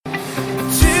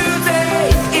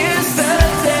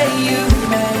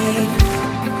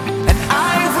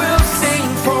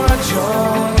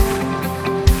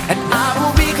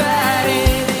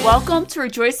Welcome to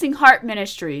Rejoicing Heart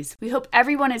Ministries. We hope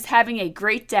everyone is having a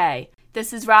great day.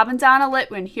 This is Robin Donna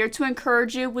Litwin here to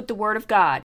encourage you with the Word of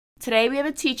God. Today we have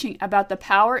a teaching about the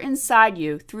power inside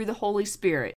you through the Holy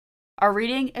Spirit. Our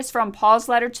reading is from Paul's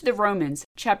letter to the Romans,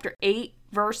 chapter 8,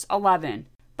 verse 11.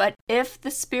 But if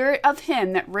the Spirit of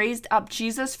him that raised up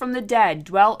Jesus from the dead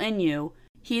dwell in you,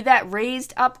 he that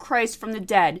raised up Christ from the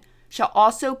dead shall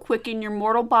also quicken your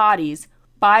mortal bodies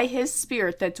by his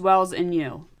Spirit that dwells in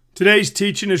you. Today's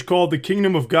teaching is called The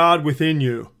Kingdom of God Within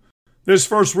You. This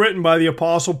verse, written by the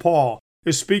Apostle Paul,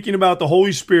 is speaking about the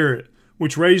Holy Spirit,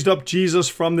 which raised up Jesus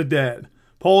from the dead.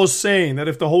 Paul is saying that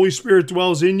if the Holy Spirit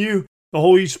dwells in you, the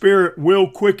Holy Spirit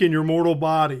will quicken your mortal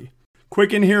body.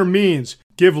 Quicken here means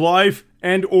give life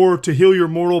and or to heal your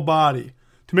mortal body.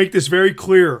 To make this very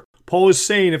clear, Paul is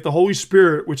saying if the Holy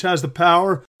Spirit, which has the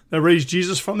power that raised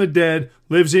Jesus from the dead,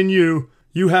 lives in you,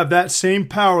 you have that same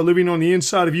power living on the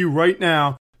inside of you right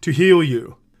now to heal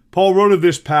you. Paul wrote of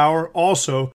this power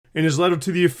also in his letter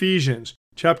to the Ephesians,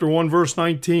 chapter 1, verse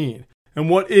 19. And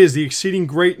what is the exceeding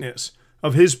greatness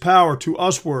of his power to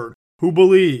usward who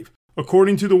believe,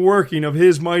 according to the working of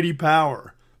his mighty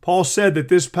power? Paul said that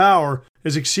this power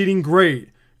is exceeding great,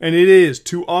 and it is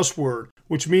to usward,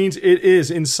 which means it is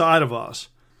inside of us.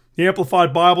 The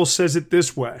Amplified Bible says it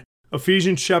this way.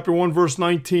 Ephesians chapter 1, verse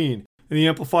 19, and the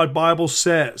Amplified Bible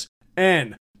says,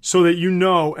 and so that you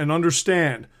know and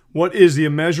understand what is the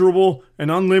immeasurable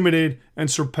and unlimited and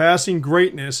surpassing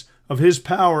greatness of his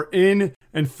power in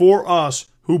and for us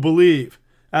who believe,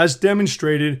 as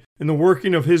demonstrated in the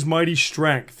working of his mighty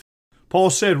strength. Paul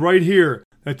said right here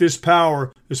that this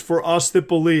power is for us that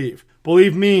believe.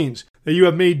 Believe means that you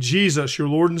have made Jesus your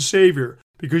Lord and Savior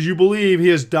because you believe he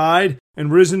has died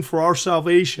and risen for our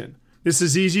salvation. This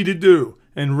is easy to do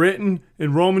and written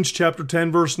in Romans chapter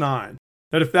 10, verse 9.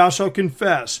 That if thou shalt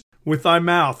confess with thy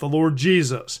mouth the Lord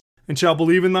Jesus, and shalt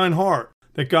believe in thine heart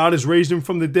that God has raised him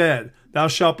from the dead, thou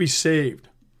shalt be saved.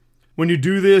 When you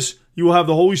do this, you will have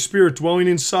the Holy Spirit dwelling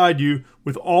inside you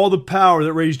with all the power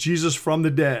that raised Jesus from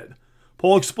the dead.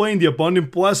 Paul explained the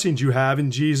abundant blessings you have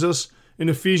in Jesus in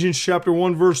Ephesians chapter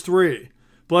 1, verse 3.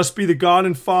 Blessed be the God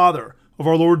and Father of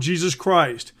our Lord Jesus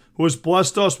Christ, who has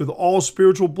blessed us with all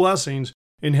spiritual blessings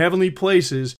in heavenly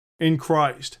places in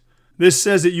Christ. This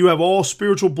says that you have all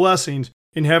spiritual blessings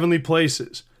in heavenly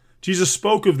places. Jesus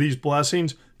spoke of these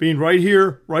blessings being right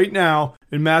here, right now,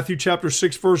 in Matthew chapter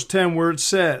 6, verse 10, where it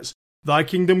says, Thy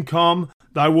kingdom come,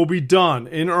 thy will be done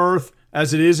in earth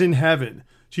as it is in heaven.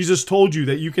 Jesus told you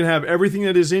that you can have everything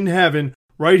that is in heaven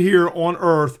right here on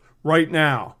earth right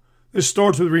now. This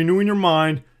starts with renewing your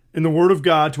mind in the Word of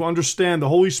God to understand the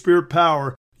Holy Spirit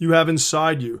power you have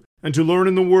inside you and to learn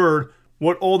in the Word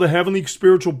what all the heavenly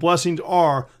spiritual blessings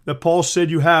are that Paul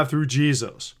said you have through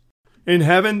Jesus. In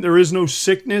heaven, there is no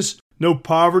sickness, no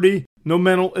poverty, no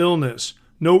mental illness,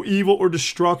 no evil or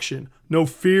destruction, no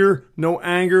fear, no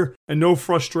anger, and no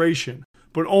frustration,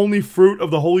 but only fruit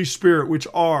of the Holy Spirit, which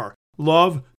are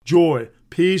love, joy,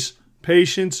 peace,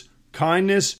 patience,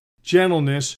 kindness,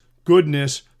 gentleness,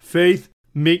 goodness, faith,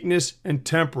 meekness, and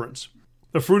temperance.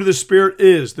 The fruit of the Spirit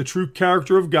is the true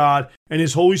character of God and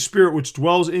his Holy Spirit which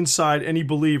dwells inside any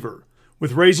believer.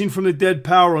 With raising from the dead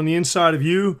power on the inside of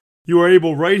you, you are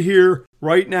able right here,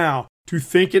 right now, to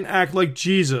think and act like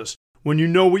Jesus when you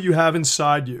know what you have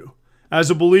inside you. As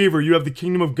a believer, you have the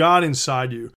kingdom of God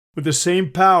inside you with the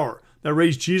same power that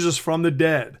raised Jesus from the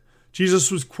dead. Jesus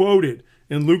was quoted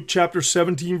in Luke chapter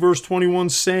 17, verse 21,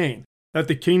 saying that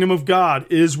the kingdom of God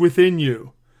is within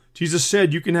you. Jesus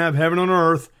said you can have heaven on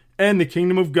earth and the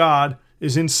kingdom of God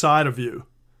is inside of you.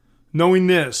 Knowing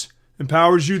this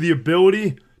empowers you the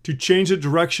ability to change the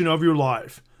direction of your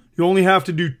life. You only have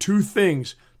to do two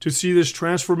things to see this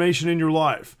transformation in your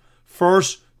life.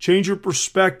 First, change your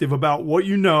perspective about what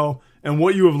you know and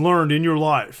what you have learned in your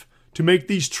life to make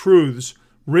these truths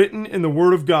written in the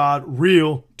Word of God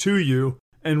real to you,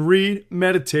 and read,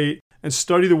 meditate, and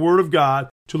study the Word of God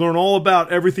to learn all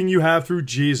about everything you have through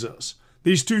Jesus.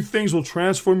 These two things will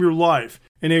transform your life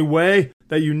in a way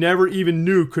that you never even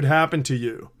knew could happen to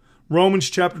you. Romans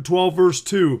chapter 12, verse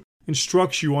 2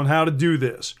 instructs you on how to do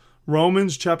this.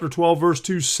 Romans chapter 12, verse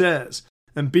 2 says,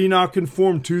 And be not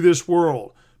conformed to this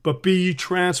world, but be ye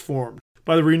transformed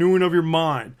by the renewing of your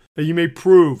mind, that ye may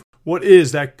prove what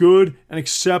is that good and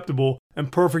acceptable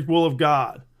and perfect will of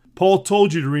God. Paul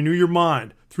told you to renew your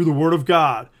mind through the Word of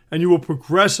God, and you will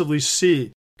progressively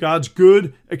see God's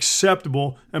good,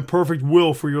 acceptable, and perfect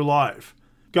will for your life.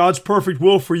 God's perfect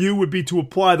will for you would be to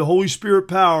apply the Holy Spirit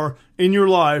power in your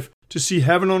life to see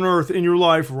heaven on earth in your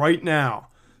life right now.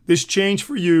 This change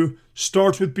for you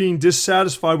starts with being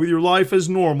dissatisfied with your life as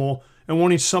normal and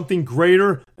wanting something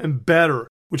greater and better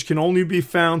which can only be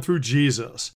found through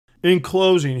Jesus. In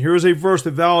closing, here is a verse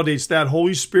that validates that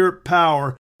Holy Spirit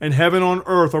power and heaven on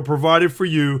earth are provided for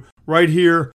you right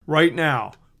here, right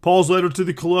now. Paul's letter to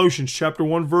the Colossians, chapter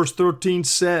 1, verse 13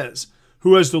 says,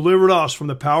 "Who has delivered us from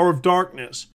the power of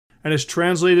darkness and has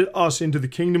translated us into the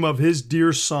kingdom of his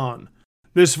dear Son."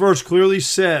 This verse clearly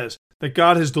says that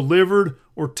God has delivered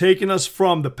or taken us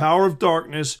from the power of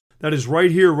darkness that is right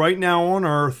here, right now on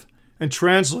earth, and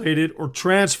translated or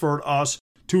transferred us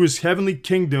to his heavenly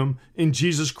kingdom in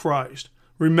Jesus Christ.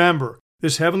 Remember,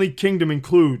 this heavenly kingdom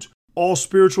includes all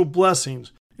spiritual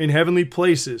blessings in heavenly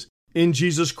places in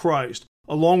Jesus Christ,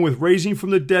 along with raising from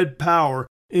the dead power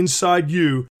inside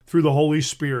you through the Holy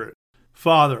Spirit.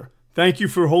 Father, thank you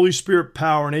for Holy Spirit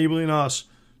power enabling us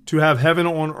to have heaven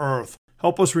on earth.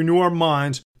 Help us renew our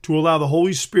minds to allow the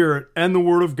Holy Spirit and the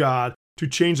Word of God to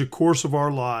change the course of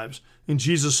our lives. In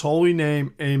Jesus' holy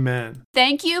name, amen.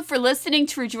 Thank you for listening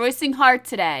to Rejoicing Heart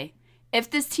today. If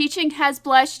this teaching has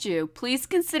blessed you, please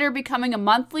consider becoming a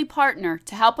monthly partner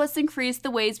to help us increase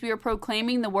the ways we are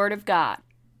proclaiming the Word of God.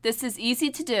 This is easy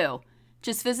to do.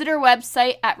 Just visit our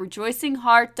website at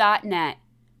rejoicingheart.net.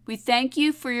 We thank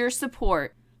you for your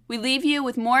support. We leave you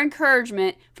with more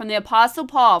encouragement from the Apostle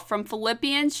Paul from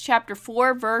Philippians chapter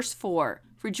 4, verse 4.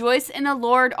 Rejoice in the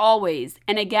Lord always,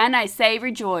 and again I say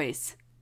rejoice.